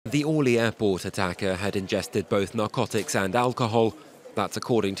The Orly airport attacker had ingested both narcotics and alcohol. That's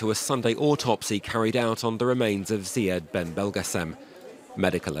according to a Sunday autopsy carried out on the remains of Ziad Ben Belgacem.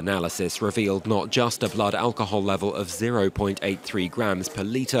 Medical analysis revealed not just a blood alcohol level of 0.83 grams per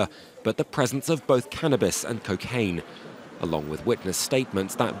litre, but the presence of both cannabis and cocaine, along with witness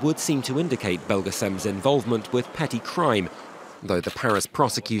statements that would seem to indicate Belgacem's involvement with petty crime, though the Paris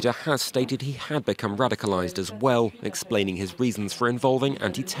prosecutor has stated he had become radicalized as well, explaining his reasons for involving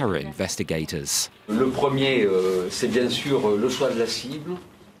anti-terror investigators. The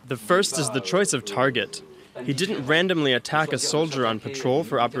first is the choice of target. He didn't randomly attack a soldier on patrol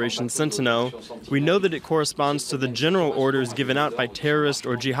for Operation Sentinel. We know that it corresponds to the general orders given out by terrorist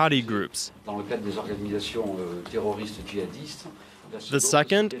or jihadi groups. The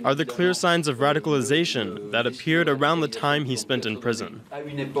second are the clear signs of radicalization that appeared around the time he spent in prison.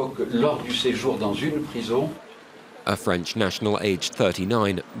 A French national aged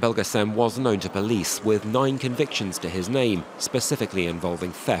 39, Belgacem was known to police with 9 convictions to his name, specifically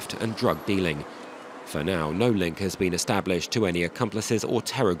involving theft and drug dealing. For now, no link has been established to any accomplices or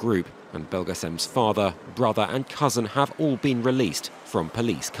terror group, and Belgacem's father, brother and cousin have all been released from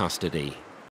police custody.